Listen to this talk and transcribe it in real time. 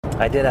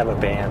I did have a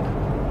band.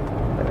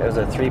 It was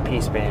a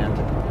 3-piece band,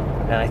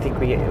 and I think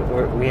we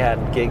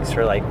had gigs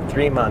for like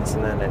 3 months,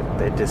 and then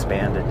it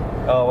disbanded.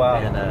 Oh wow!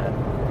 And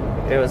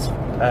it was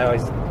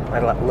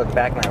I look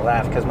back and I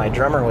laugh because my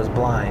drummer was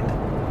blind.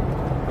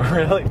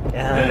 Really?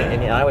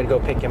 And I would go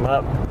pick him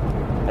up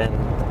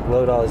and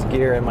load all his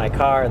gear in my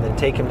car, and then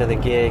take him to the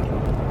gig.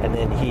 And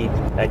then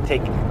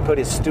I'd put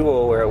his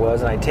stool where it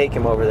was, and I'd take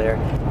him over there,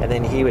 and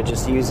then he would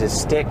just use his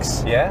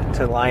sticks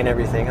to line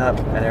everything up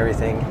and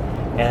everything.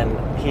 And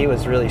he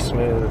was really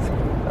smooth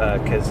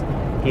because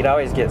he'd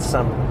always get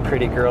some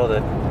pretty girl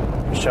to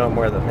show him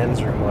where the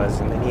men's room was,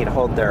 and then he'd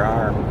hold their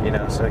arm,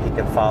 so he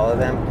could follow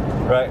them.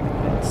 Right.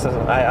 So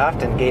I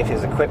often gave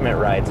his equipment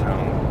rides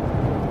home,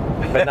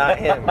 but not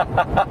him.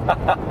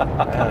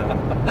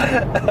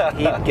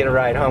 He'd get a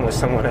ride home with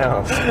someone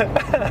else.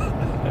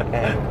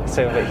 And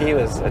so, but he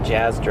was a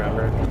jazz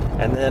drummer,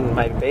 and then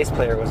my bass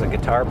player was a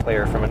guitar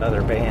player from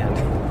another band.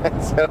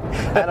 So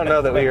I don't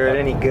know that we were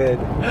any good,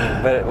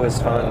 but it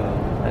was fun.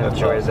 I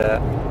enjoyed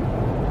that.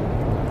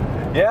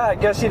 Yeah, I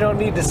guess you don't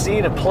need to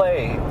see to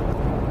play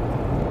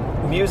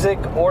music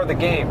or the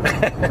game.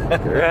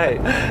 Right.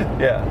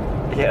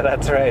 Yeah,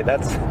 that's right.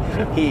 That's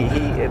he.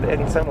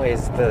 In some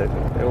ways,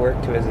 it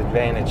worked to his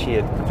advantage. He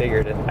had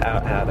figured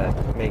out how to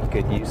make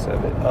good use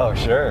of it. Oh,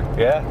 sure.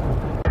 Yeah.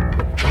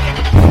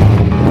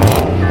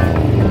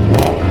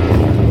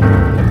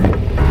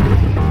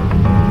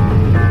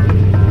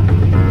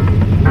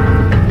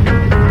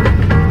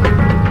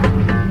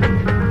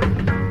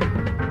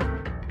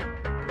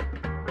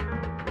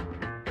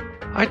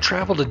 I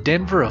travel to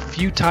Denver a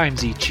few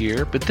times each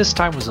year, but this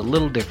time was a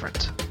little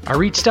different. I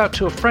reached out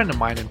to a friend of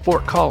mine in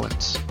Fort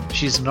Collins.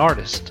 She's an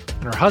artist,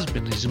 and her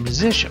husband is a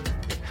musician.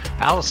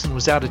 Allison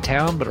was out of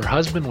town, but her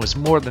husband was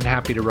more than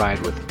happy to ride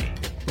with me.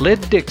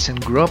 Lyd Dixon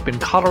grew up in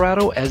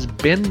Colorado as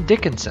Ben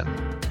Dickinson.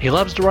 He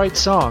loves to write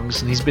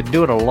songs, and he's been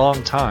doing it a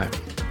long time.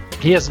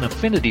 He has an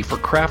affinity for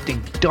crafting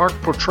dark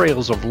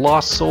portrayals of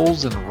lost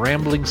souls and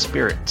rambling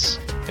spirits.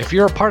 If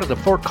you're a part of the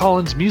Fort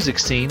Collins music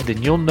scene,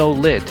 then you'll know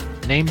Lyd,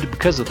 named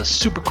because of the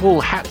super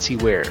cool hats he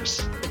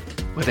wears.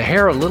 With a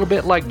hair a little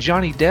bit like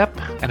Johnny Depp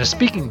and a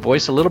speaking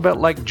voice a little bit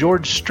like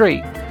George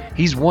Strait,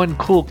 he's one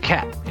cool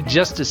cat and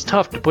just as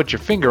tough to put your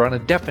finger on a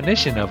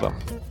definition of him.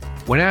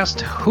 When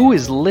asked, "Who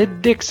is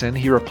Lyd Dixon?"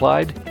 he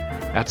replied,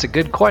 "That's a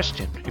good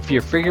question. If you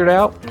figure it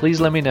out,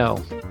 please let me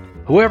know."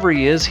 Whoever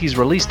he is, he's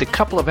released a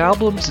couple of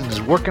albums and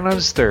is working on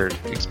his third,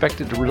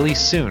 expected to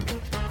release soon.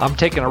 I'm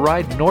taking a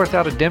ride north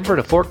out of Denver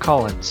to Fort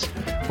Collins.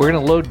 We're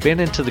going to load Ben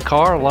into the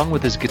car along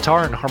with his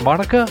guitar and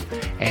harmonica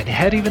and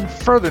head even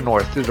further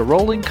north through the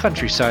rolling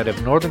countryside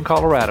of northern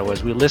Colorado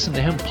as we listen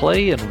to him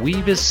play and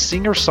weave his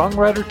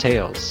singer-songwriter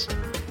tales.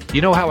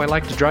 You know how I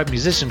like to drive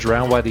musicians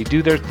around while they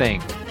do their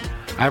thing.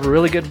 I have a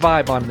really good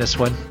vibe on this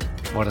one.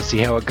 Want to see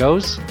how it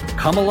goes?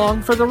 Come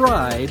along for the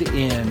ride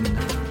in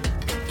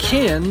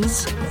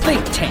Ken's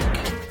Think Tank.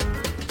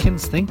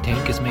 Ken's Think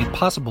Tank is made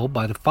possible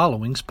by the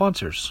following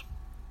sponsors.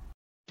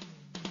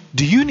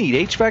 Do you need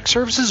HVAC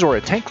services or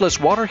a tankless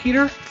water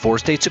heater? Four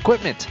States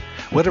Equipment.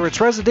 Whether it's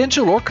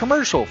residential or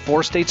commercial,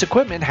 Four States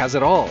Equipment has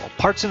it all.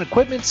 Parts and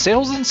equipment,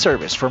 sales and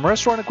service, from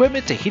restaurant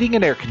equipment to heating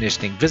and air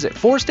conditioning. Visit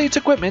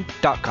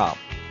fourstatesequipment.com.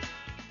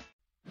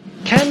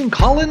 Ken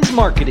Collins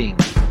Marketing.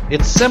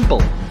 It's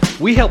simple.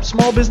 We help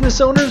small business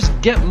owners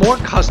get more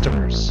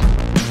customers.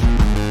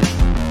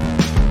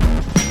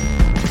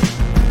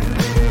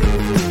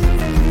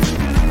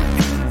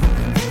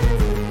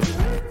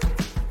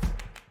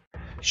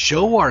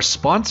 Show our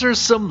sponsors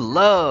some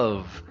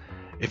love.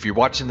 If you're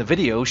watching the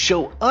video,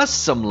 show us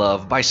some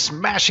love by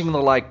smashing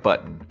the like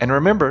button. And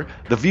remember,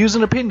 the views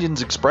and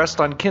opinions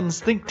expressed on Ken's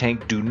Think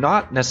Tank do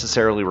not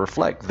necessarily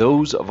reflect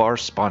those of our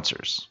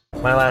sponsors.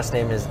 My last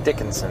name is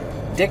Dickinson.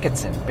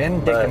 Dickinson, Ben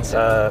Dickinson.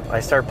 But, I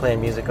started playing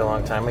music a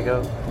long time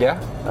ago. Yeah?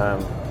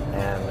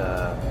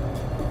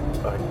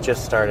 I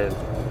just started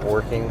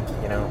working,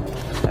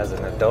 as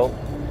an adult.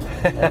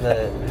 And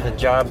the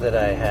job that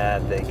I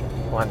had, they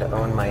wanted to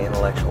own my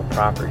intellectual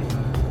property.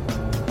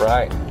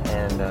 Right.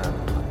 And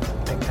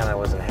I kind of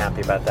wasn't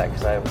happy about that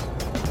because I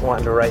was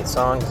wanting to write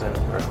songs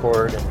and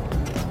record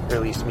and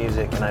release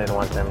music, and I didn't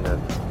want them to,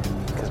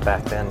 because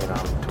back then,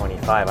 I'm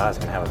 25, I was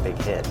going to have a big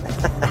hit.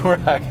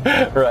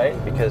 Right.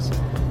 Because,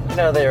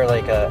 they were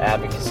like an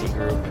advocacy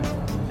group,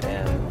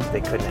 and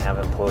they couldn't have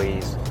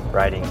employees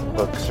writing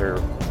books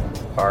or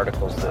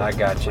articles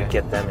that would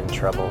get them in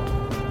trouble.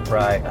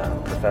 Right.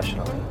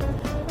 Professionally.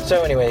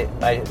 So anyway,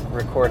 I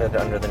recorded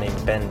under the name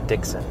Ben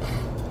Dixon,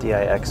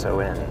 Dixon.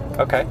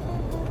 Okay.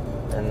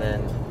 And then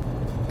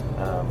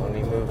when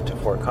we moved to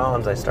Fort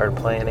Collins, I started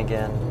playing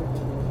again,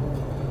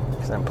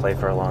 because I didn't play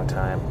for a long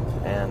time,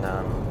 and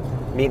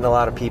meeting a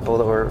lot of people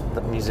that were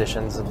the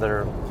musicians that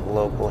are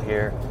local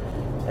here,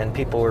 and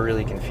people were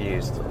really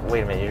confused.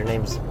 Wait a minute, your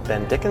name's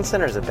Ben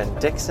Dickinson, or is it Ben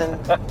Dixon?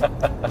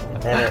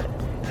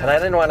 And I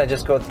didn't want to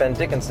just go with Ben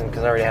Dickinson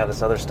because I already have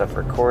this other stuff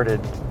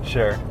recorded.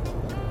 Sure.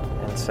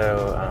 And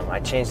so I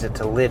changed it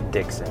to Lyd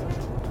Dixon.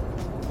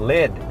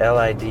 Lyd.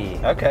 L-I-D.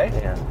 Okay.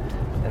 Yeah.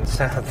 And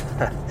so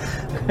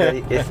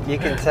if you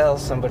can tell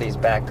somebody's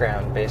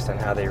background based on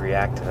how they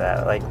react to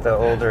that. Like the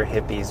older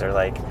hippies are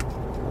like,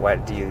 "Why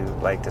do you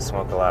like to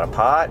smoke a lot of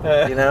pot?"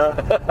 You know,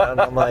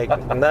 and I'm like,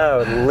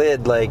 "No,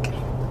 lid. Like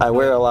I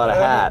wear a lot of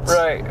hats."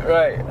 Right.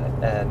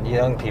 And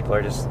young people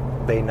are just,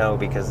 they know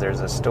because there's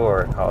a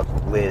store called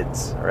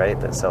Lids, right,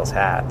 that sells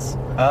hats.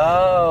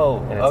 Oh,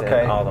 And it's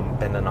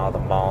been in all the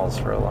malls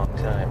for a long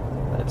time.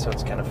 And so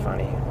it's kind of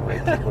funny the way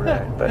people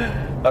react. But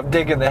I'm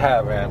digging the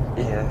hat, man.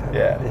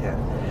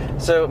 yeah.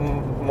 So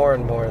more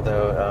and more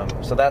though.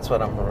 So that's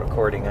what I'm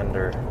recording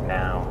under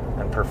now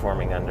and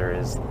performing under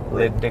is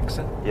Lid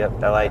Dixon.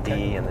 Yep, LID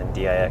and then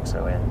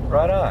DIXON.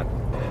 Right on.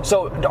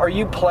 So are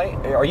you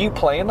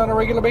playing on a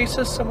regular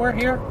basis somewhere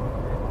here?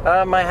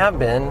 I have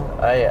been.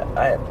 I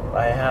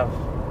have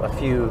a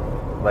few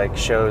like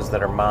shows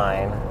that are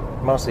mine,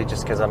 mostly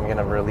just because I'm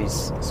gonna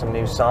release some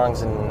new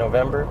songs in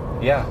November.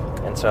 Yeah.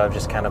 And so I've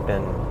just kind of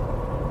been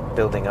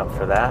building up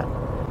for that.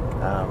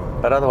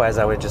 But otherwise,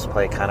 I would just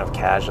play kind of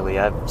casually.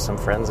 I have some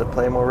friends that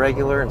play more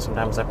regular, and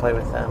sometimes I play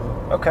with them.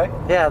 Okay.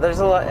 Yeah, there's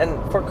a lot, and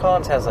Fort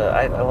Collins has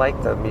I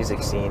like the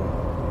music scene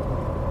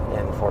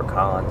in Fort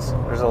Collins.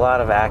 There's a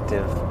lot of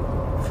active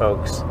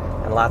folks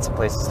and lots of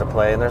places to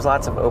play, and there's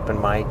lots of open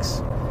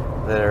mics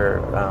that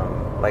are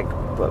like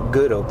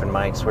good open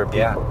mics where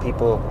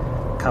people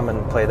come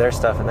and play their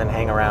stuff and then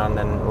hang around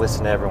and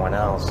listen to everyone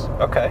else.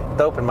 Okay.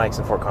 The open mics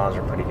in Fort Collins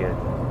are pretty good.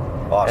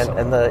 Awesome.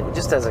 And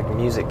just as a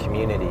music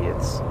community,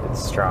 it's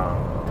strong.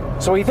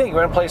 So what do you think? You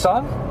want to play a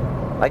song?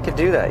 I could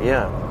do that,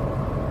 yeah.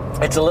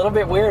 It's a little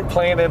bit weird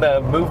playing in a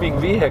moving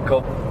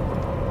vehicle.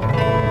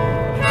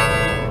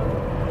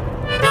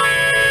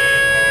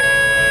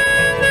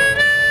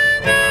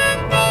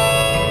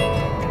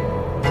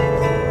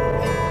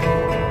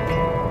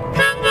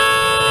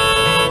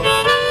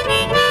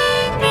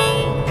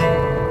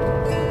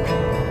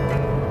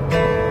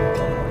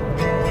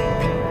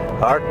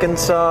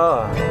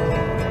 Arkansas,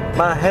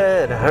 my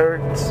head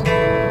hurts.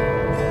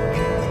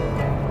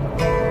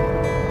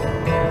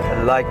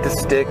 I'd like to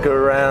stick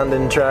around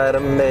and try to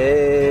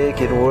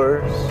make it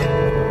worse.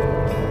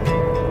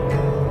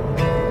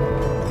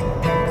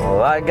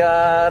 Well, I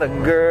got a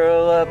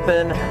girl up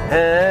in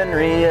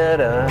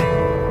Henrietta.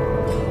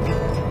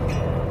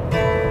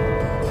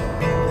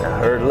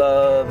 Her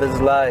love is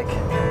like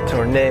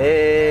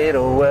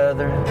tornado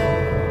weather.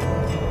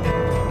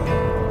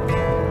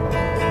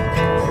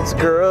 It's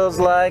girls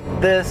like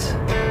this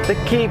that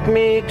keep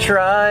me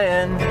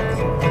trying.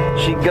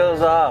 She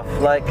goes off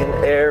like an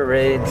air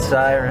raid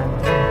siren.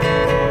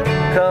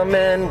 Come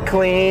in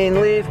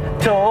clean, leave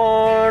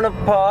torn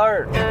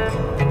apart.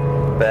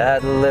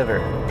 Bad liver,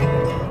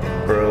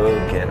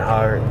 broken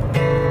heart.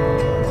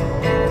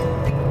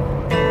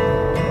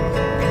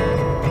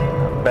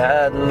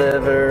 Bad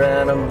liver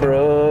and a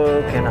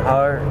broken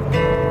heart.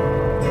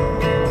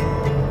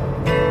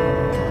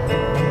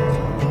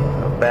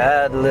 A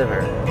bad liver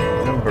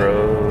and a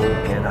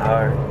broken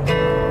heart.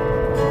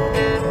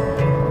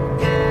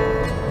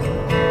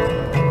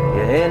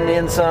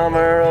 Indian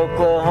summer,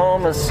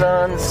 Oklahoma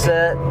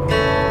sunset.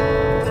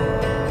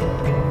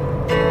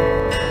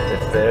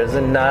 If there's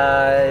a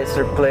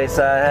nicer place,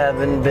 I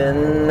haven't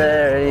been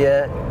there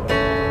yet.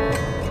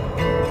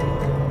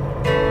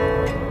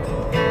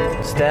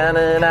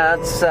 Standing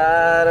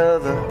outside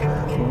of the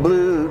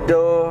blue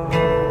door.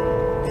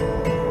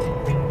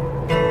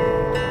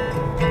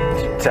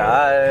 Too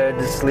tired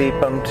to sleep,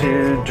 I'm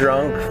too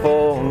drunk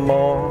for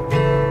more.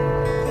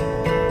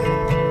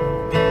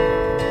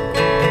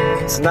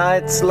 It's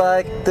nights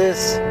like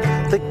this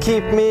that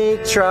keep me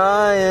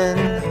trying.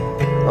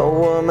 A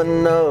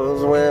woman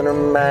knows when her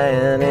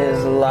man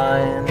is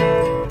lying.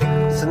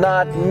 It's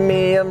not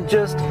me, I'm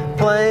just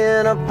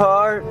playing a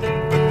part.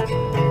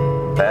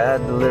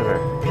 Bad liver,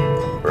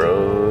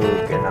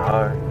 broken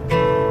heart.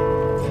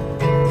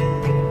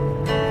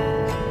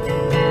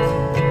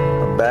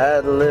 A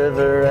bad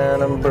liver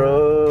and a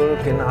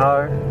broken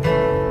heart.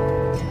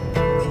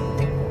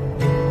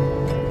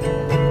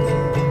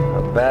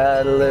 A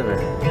bad liver,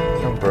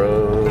 a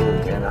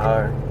broken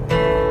heart.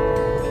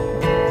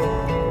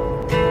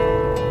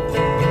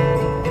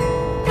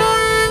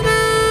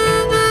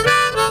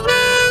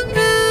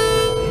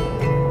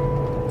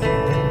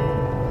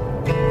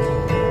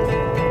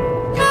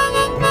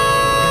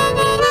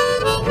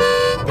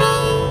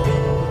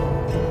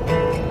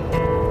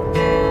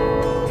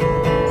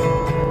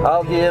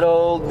 I'll get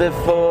old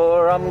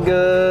before I'm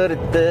good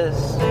at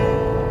this.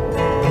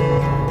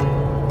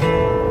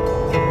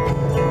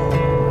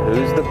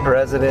 Who's the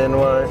president?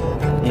 What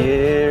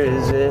year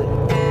is it?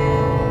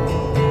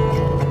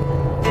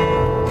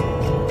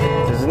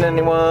 Doesn't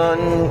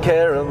anyone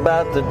care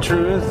about the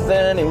truth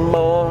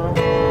anymore?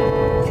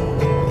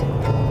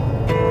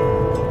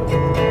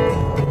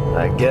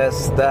 I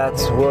guess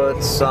that's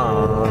what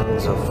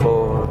songs are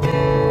for.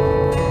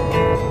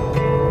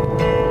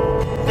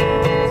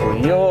 Well,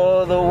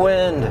 you're the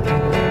wind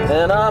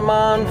and I'm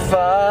on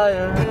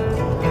fire.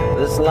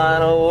 This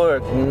line of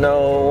work,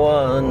 no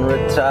one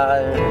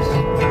retires.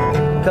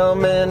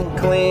 Come in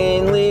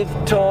clean, leave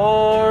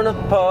torn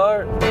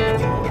apart.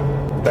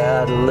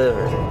 Bad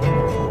liver,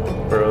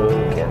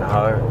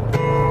 heart.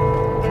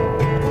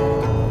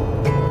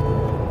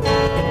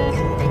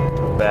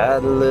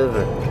 Bad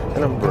liver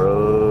and a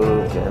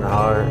broken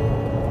heart.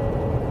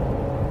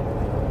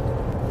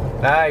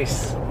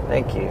 Nice.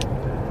 Thank you.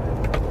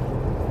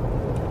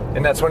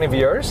 And that's one of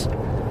yours?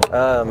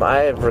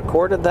 I have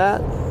recorded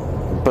that,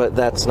 but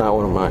that's not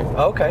one of mine.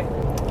 Okay.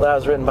 That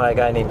was written by a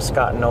guy named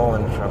Scott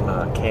Nolan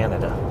from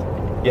Canada.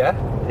 Yeah?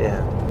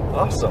 Yeah.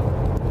 Awesome.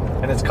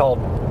 And it's called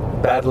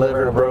Bad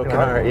Liver and a Broken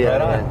Heart. Yeah,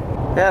 Right on.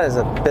 yeah. That is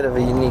a bit of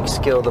a unique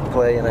skill to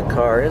play in a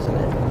car, isn't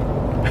it?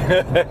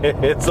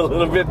 It's a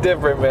little bit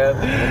different,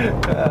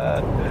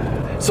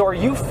 man. So are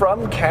you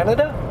from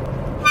Canada?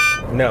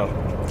 No.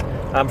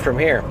 I'm from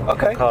here.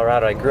 Okay.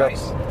 Colorado. I grew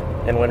Nice.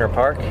 up in Winter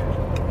Park,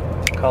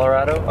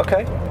 Colorado.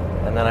 Okay.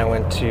 And then I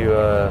went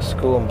to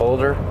school in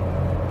Boulder.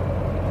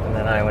 And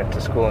then I went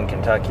to school in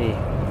Kentucky.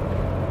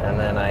 And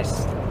then I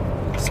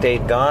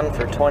stayed gone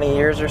for 20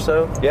 years or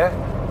so. Yeah.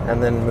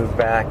 And then moved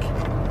back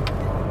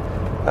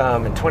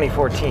in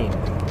 2014.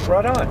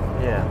 Right on.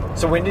 Yeah.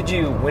 So when did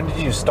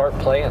you start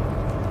playing?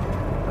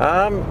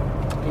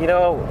 You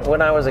know,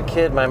 when I was a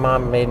kid, my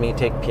mom made me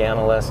take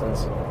piano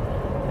lessons.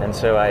 And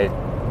so I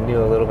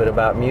knew a little bit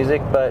about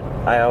music, but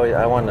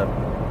I wanted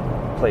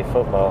to play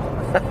football.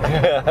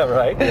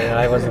 Right. Yeah,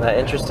 I wasn't that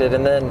interested.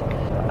 And then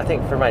I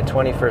think for my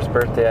 21st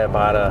birthday, I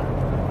bought a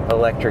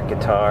electric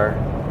guitar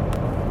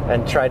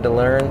and tried to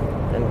learn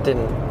and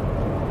didn't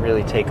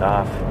really take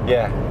off.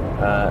 Yeah.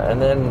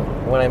 And then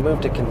when I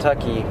moved to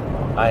Kentucky,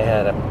 I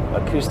had an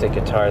acoustic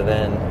guitar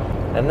then.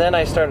 And then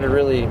I started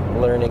really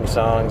learning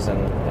songs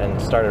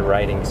and started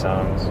writing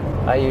songs.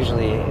 I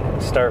usually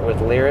start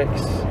with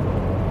lyrics,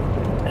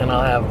 and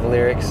I'll have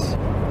lyrics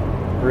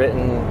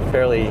written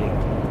fairly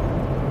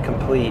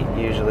complete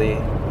usually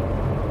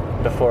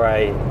before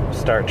I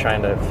start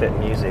trying to fit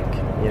music,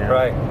 you know.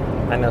 Right.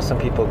 I know some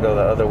people go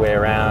the other way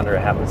around, or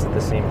it happens at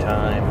the same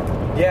time.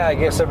 Yeah, I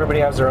guess everybody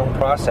has their own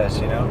process,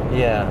 you know?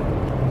 Yeah.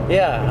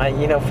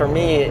 Yeah, for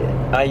me,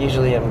 I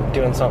usually am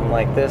doing something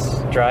like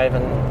this,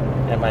 driving,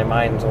 and my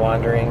mind's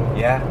wandering.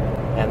 Yeah.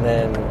 And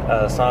then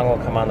a song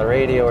will come on the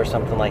radio or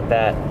something like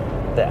that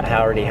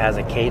already has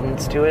a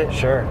cadence to it.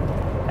 Sure.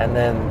 And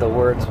then the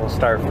words will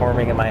start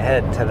forming in my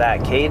head to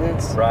that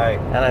cadence. Right.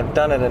 And I've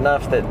done it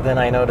enough that then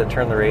I know to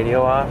turn the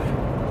radio off.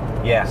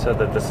 Yeah. So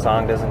that the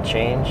song doesn't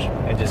change.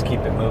 And just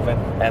keep it moving.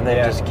 And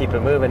then just keep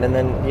it moving. And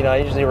then, I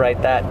usually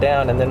write that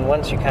down. And then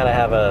once you kind of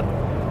have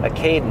a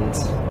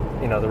cadence,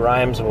 the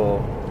rhymes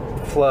will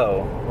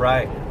flow.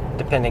 Right.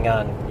 Depending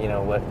on,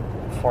 what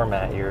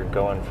format you're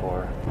going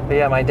for. But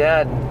yeah, my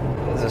dad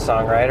is a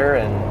songwriter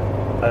and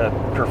a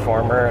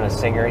performer and a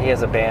singer. He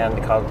has a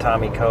band called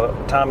Tommy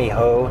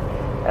Ho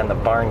and the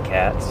Barn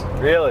Cats.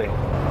 Really?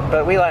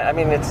 But we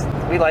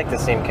like the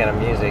same kind of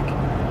music.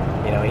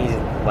 He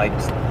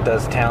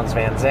does Townes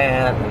Van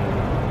Zandt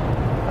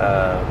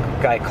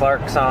and Guy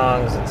Clark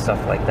songs and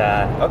stuff like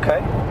that.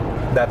 Okay.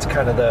 That's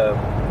kind of the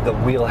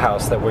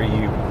wheelhouse that where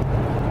you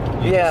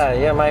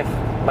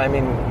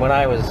when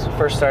I was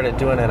first started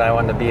doing it, I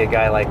wanted to be a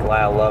guy like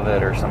Lyle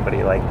Lovett or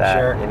somebody like that.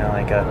 Sure.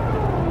 Like a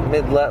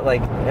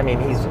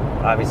he's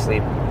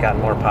obviously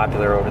gotten more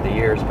popular over the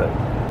years, but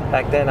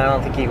back then I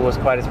don't think he was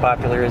quite as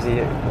popular as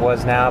he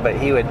was now, but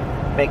he would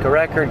make a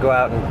record, go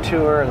out and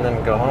tour, and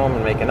then go home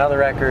and make another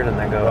record, and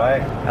then go.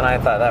 Right. And I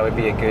thought that would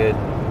be a good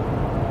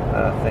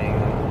thing.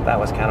 That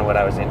was kind of what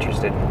I was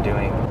interested in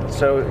doing.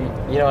 So,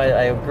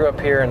 I grew up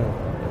here, and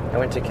I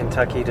went to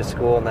Kentucky to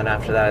school, and then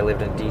after that I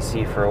lived in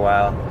D.C. for a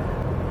while.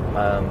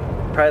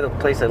 Probably the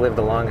place I lived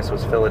the longest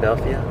was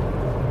Philadelphia.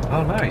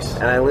 Oh, nice.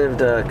 And I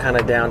lived kind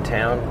of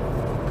downtown.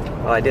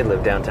 Well, I did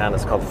live downtown.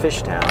 It's called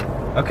Fishtown.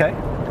 Okay.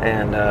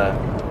 And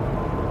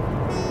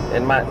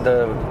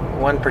the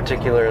one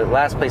particular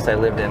last place I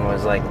lived in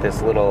was like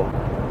this little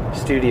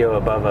studio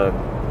above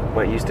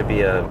what used to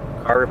be a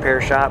car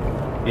repair shop.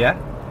 Yeah.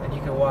 And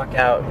you could walk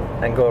out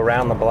and go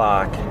around the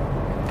block,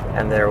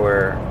 and there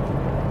were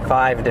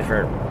 5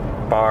 different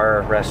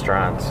bar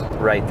restaurants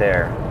right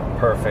there.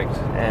 Perfect.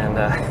 And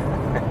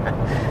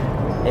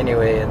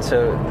anyway, and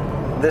so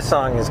this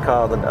song is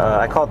called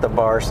I call it the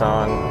bar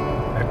song.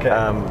 Okay.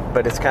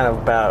 But it's kind of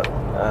about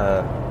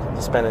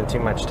spending too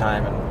much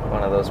time in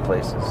one of those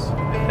places.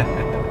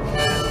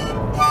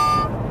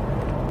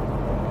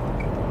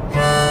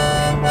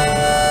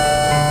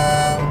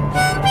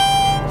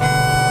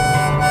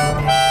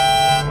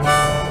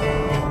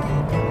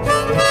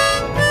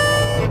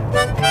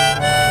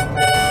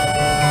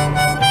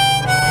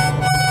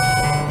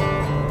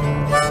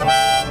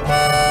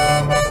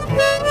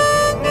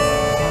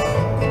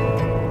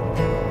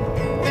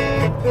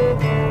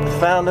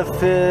 Found a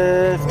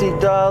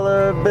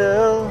 $50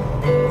 bill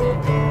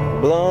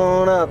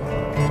blown up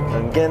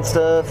against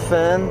a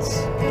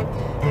fence.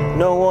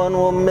 No one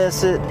will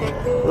miss it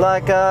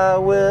like I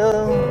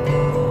will.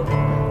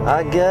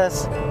 I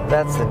guess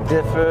that's the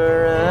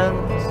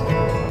difference.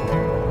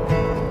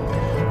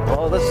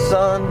 Oh, the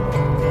sun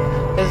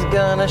is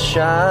gonna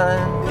shine,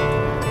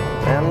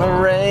 and the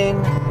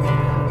rain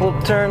will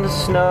turn to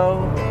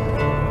snow.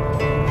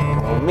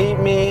 Will meet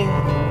me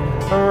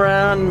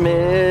around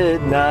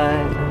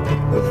midnight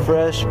with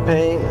fresh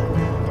paint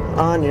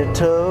on your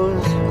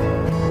toes.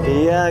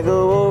 Yeah, I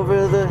go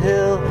over the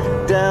hill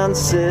down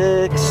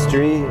 6th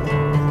Street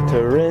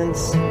to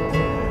rinse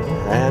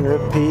and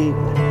repeat.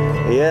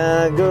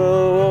 Yeah, I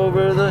go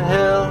over the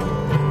hill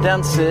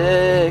down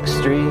 6th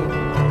Street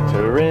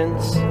to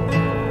rinse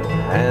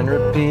and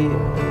repeat.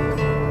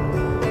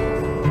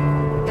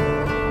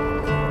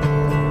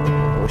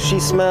 Well, she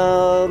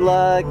smelled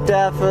like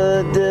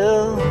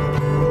daffodil.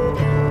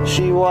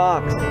 She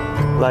walked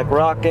like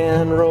rock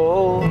and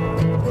roll.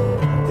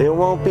 It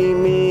won't be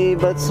me,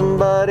 but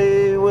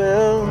somebody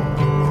will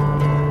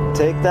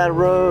take that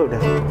road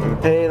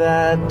and pay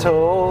that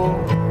toll.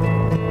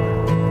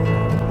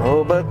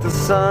 Oh, but the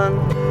sun,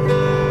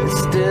 it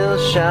still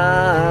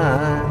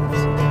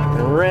shines.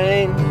 The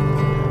rain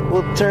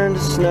will turn to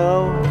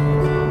snow.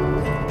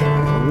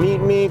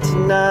 Meet me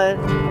tonight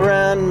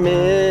around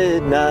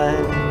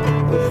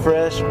midnight with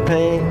fresh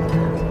paint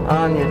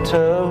on your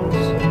toes.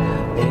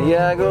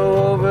 Yeah, I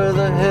go over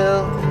the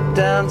hill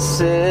down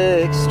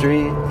 6th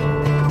Street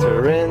to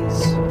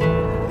rinse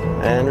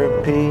and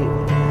repeat.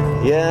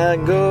 Yeah, I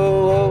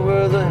go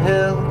over the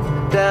hill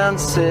down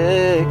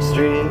 6th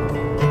Street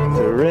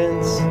to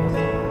rinse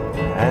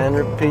and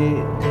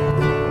repeat.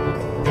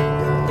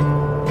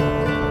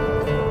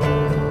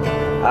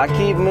 I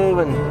keep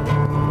moving,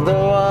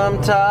 though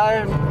I'm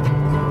tired.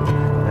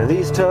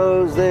 These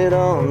toes, they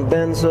don't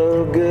bend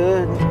so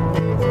good.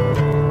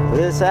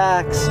 This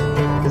axe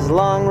is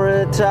long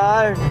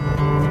retired.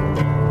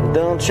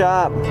 Don't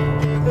chop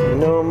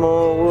no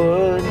more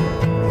wood.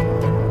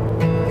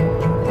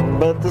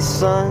 But the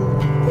sun,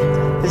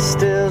 it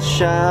still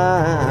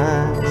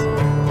shines.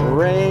 The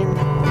rain,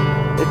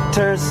 it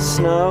turns to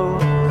snow.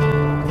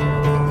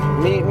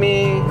 Meet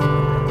me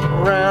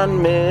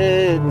around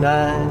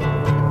midnight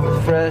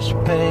with fresh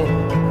paint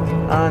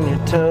on your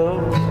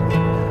toes.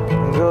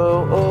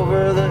 Go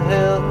over the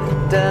hill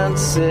down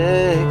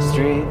 6th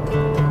Street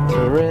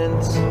to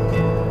rinse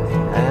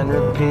and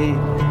repeat.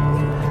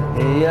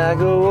 Yeah, I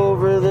go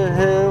over the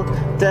hill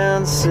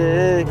down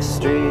 6th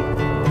Street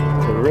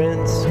to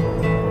rinse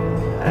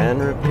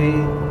and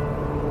repeat.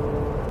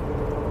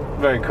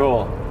 Very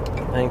cool.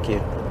 Thank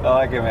you. I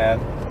like it, man.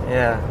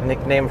 Yeah,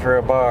 nickname for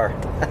a bar.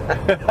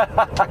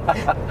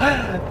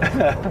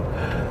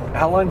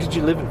 How long did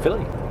you live in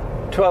Philly?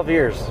 12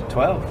 years.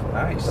 12.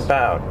 Nice.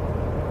 About.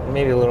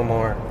 Maybe a little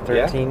more.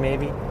 13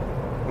 maybe.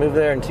 Moved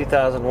there in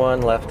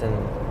 2001, left in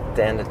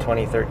the end of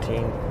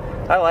 2013.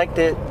 I liked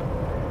it.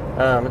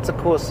 It's a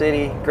cool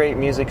city, great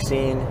music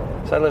scene.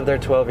 So I lived there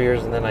 12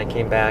 years, and then I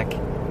came back,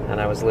 and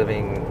I was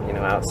living,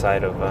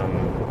 outside of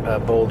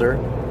Boulder,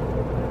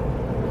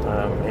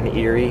 in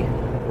Erie.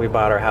 We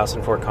bought our house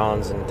in Fort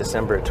Collins in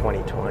December of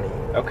 2020.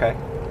 Okay.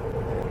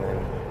 And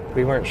then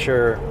we weren't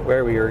sure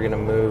where we were going to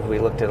move. We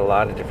looked at a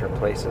lot of different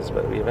places,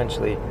 but we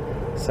eventually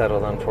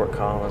settled on Fort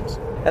Collins.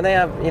 And they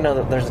have,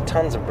 there's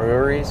tons of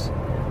breweries.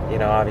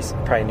 Obviously,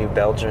 probably New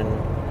Belgium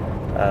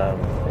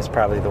is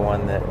probably the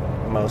one that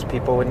most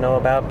people would know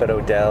about, but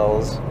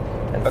Odell's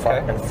and,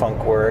 and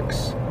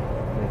Funkworks,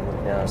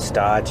 and,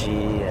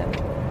 Stodgy,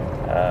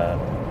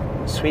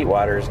 and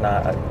Sweetwater is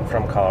not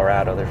from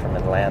Colorado. They're from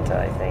Atlanta,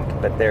 I think,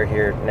 but they're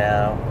here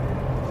now.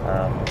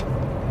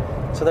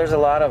 So there's a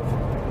lot of,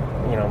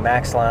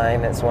 Max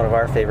Line. It's one of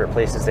our favorite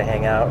places to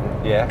hang out.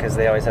 Yeah. Because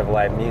they always have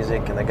live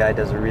music, and the guy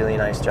does a really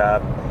nice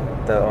job.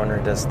 The owner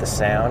does the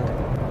sound.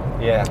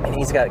 Yeah. And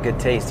he's got good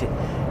taste.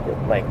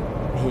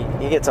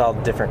 He gets all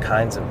different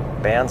kinds of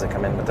bands that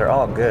come in, but they're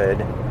all good.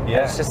 Yeah.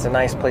 And it's just a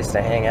nice place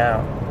to hang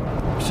out.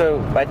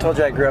 So I told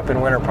you I grew up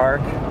in Winter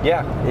Park.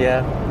 Yeah.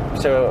 Yeah.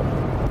 So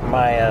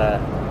my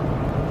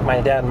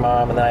dad and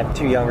mom, and then I have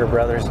two younger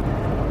brothers.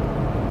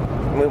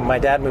 My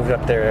dad moved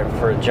up there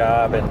for a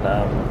job, and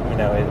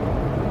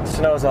it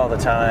snows all the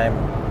time.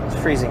 It's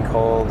freezing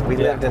cold. We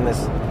lived in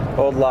this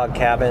old log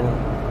cabin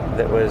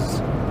that was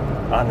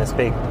on this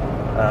big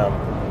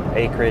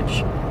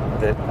acreage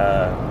that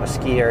a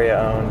ski area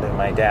owned, and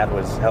my dad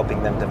was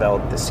helping them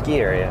develop the ski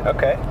area.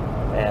 Okay.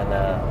 And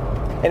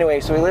anyway,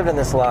 so we lived in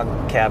this log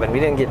cabin. We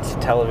didn't get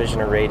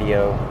television or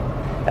radio,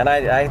 and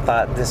I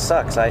thought, this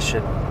sucks.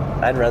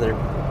 I'd rather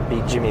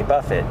be Jimmy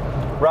Buffett.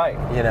 Right.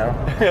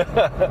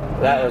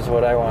 That was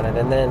what I wanted.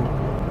 And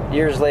then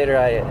years later,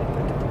 I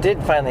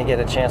did finally get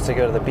a chance to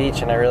go to the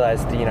beach, and I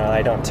realized,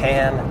 I don't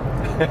tan,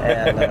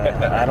 and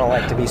I don't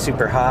like to be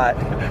super hot.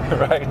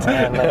 Right.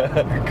 And,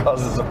 it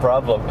causes a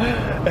problem.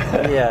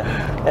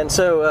 Yeah. And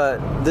so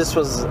this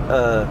was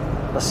a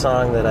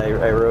song that I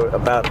wrote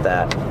about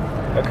that.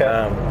 Okay.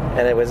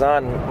 And it was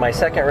on my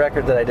second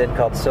record that I did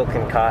called Silk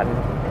and Cotton.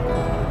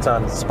 It's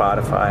on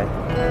Spotify.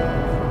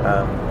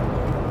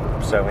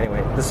 So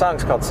anyway, the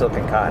song's called Silk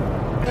and Cotton.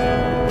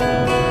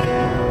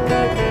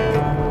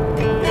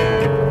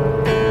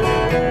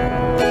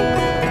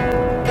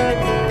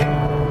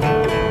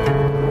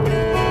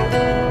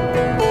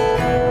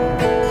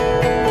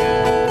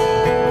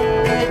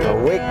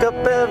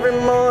 Every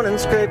morning,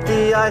 scrape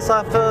the ice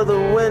off of the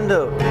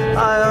window.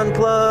 I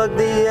unplug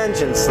the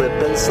engine, slip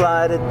and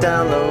slide it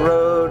down the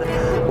road.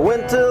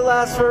 Winter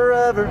lasts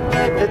forever,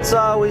 it's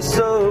always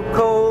so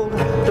cold.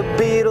 The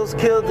Beatles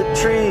killed the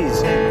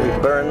trees, we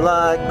burn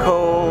like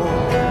coal.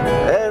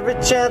 Every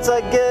chance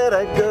I get,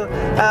 I go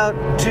out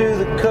to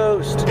the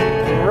coast,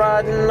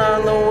 riding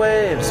on the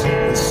waves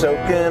and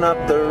soaking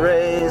up the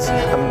rays.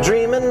 I'm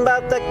dreaming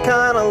about that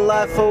kind of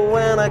life for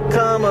when I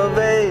come of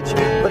age,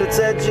 but it's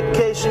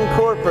Education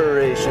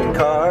Corporation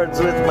cards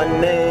with my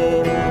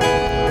name.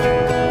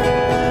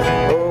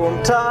 Oh,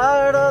 I'm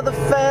tired of the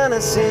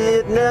fantasy,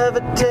 it never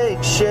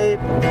takes shape.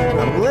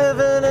 I'm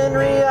living in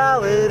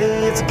reality,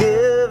 it's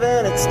give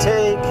and it's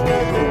take.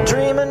 I'm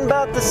dreaming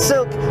about the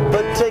silk,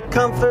 but take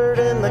comfort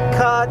in the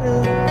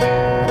cotton.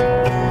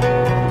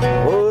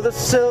 Oh, the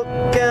silk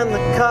and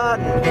the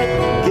cotton,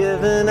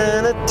 giving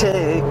and a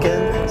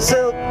taking.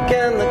 Silk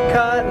and the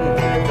cotton,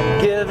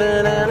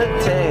 giving and a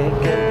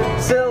taking.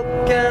 Silk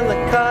and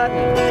the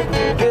cotton,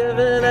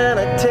 giving and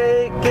a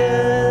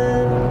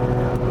taking.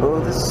 Oh,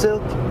 the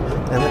silk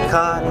and the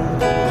cotton.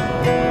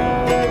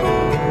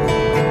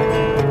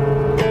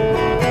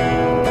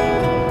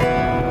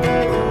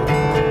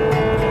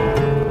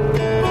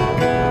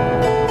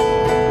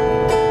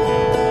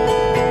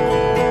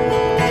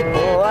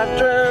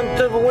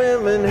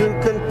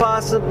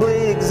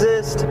 Possibly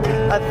exist.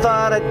 I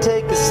thought I'd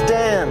take a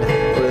stand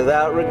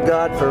without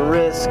regard for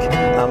risk.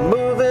 I'm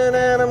moving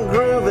and I'm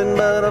grooving,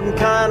 but I'm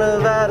kind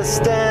of at a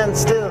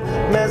standstill,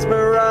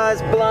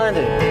 mesmerized,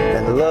 blinded,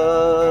 and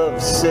love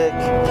sick.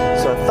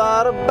 So I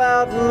thought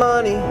about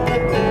money,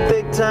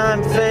 big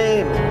time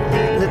fame,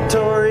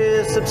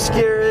 notorious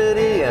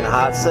obscurity, and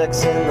hot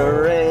sex in the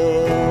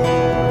rain.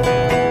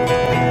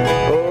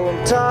 Oh,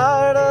 I'm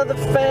tired of the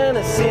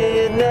fantasy,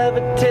 it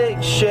never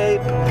takes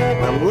shape.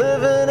 I'm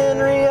living in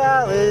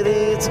reality,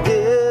 it's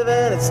give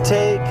and it's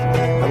take.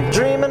 I'm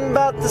dreaming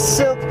about the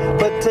silk,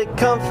 but take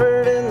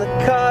comfort in the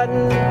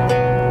cotton.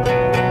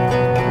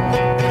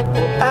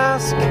 Well,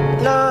 ask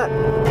not,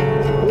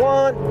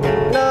 want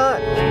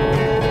not,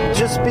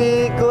 just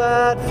be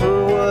glad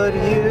for what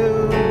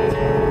you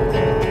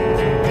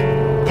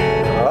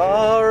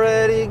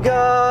already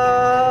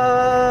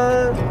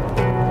got.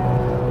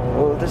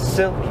 Oh, the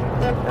silk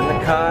and the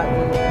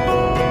cotton,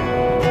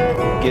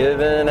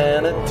 giving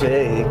and a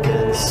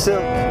taking.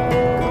 Silk,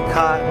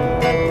 cotton,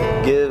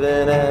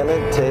 giving and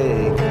a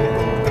taking.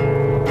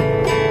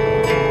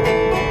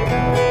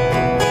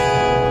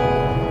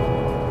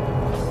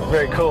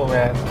 Very cool,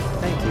 man.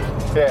 Thank you.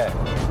 Yeah.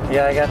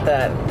 Yeah, I got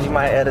that. You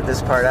might edit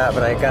this part out,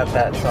 but I got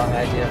that song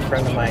idea. A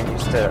friend of mine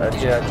used to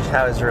judge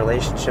how his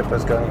relationship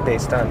was going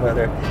based on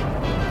whether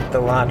the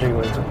laundry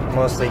was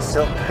mostly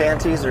silk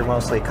panties or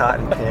mostly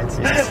cotton panties.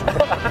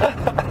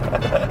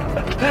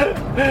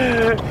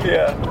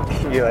 Yeah.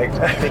 You like,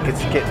 I think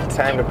it's getting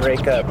time to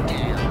break up.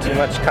 Too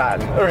much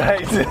cotton.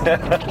 Right.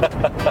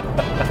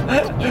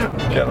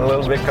 Getting a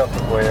little bit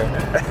comfortable here.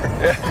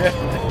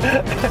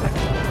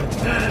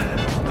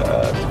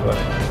 That's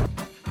funny.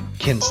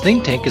 Ken's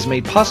Think Tank is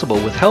made possible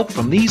with help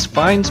from these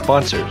fine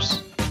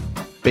sponsors: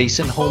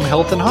 Basin Home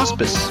Health and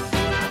Hospice,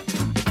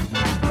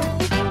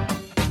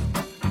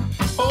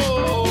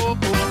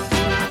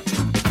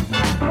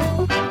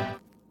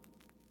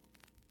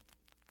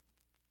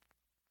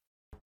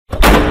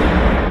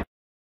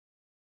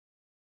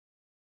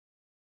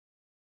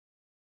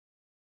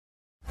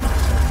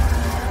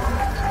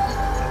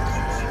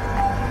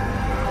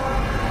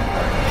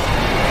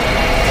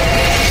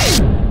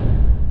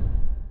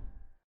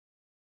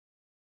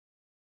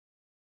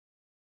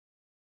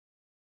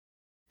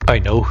 I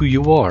know who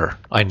you are.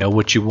 I know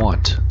what you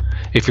want.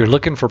 If you're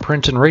looking for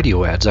print and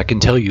radio ads, I can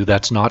tell you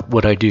that's not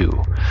what I do.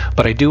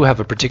 But I do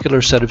have a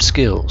particular set of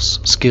skills.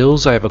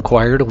 Skills I have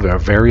acquired over a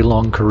very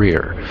long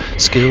career.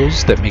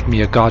 Skills that make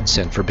me a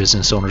godsend for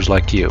business owners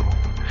like you.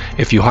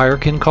 If you hire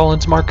Ken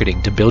Collins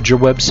Marketing to build your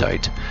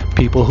website,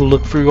 people who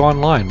look for you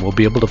online will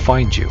be able to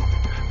find you.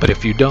 But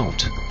if you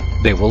don't,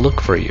 they will look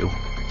for you.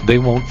 They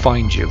won't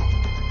find you.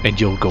 And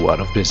you'll go out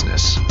of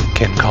business.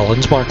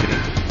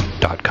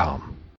 KenCollinsMarketing.com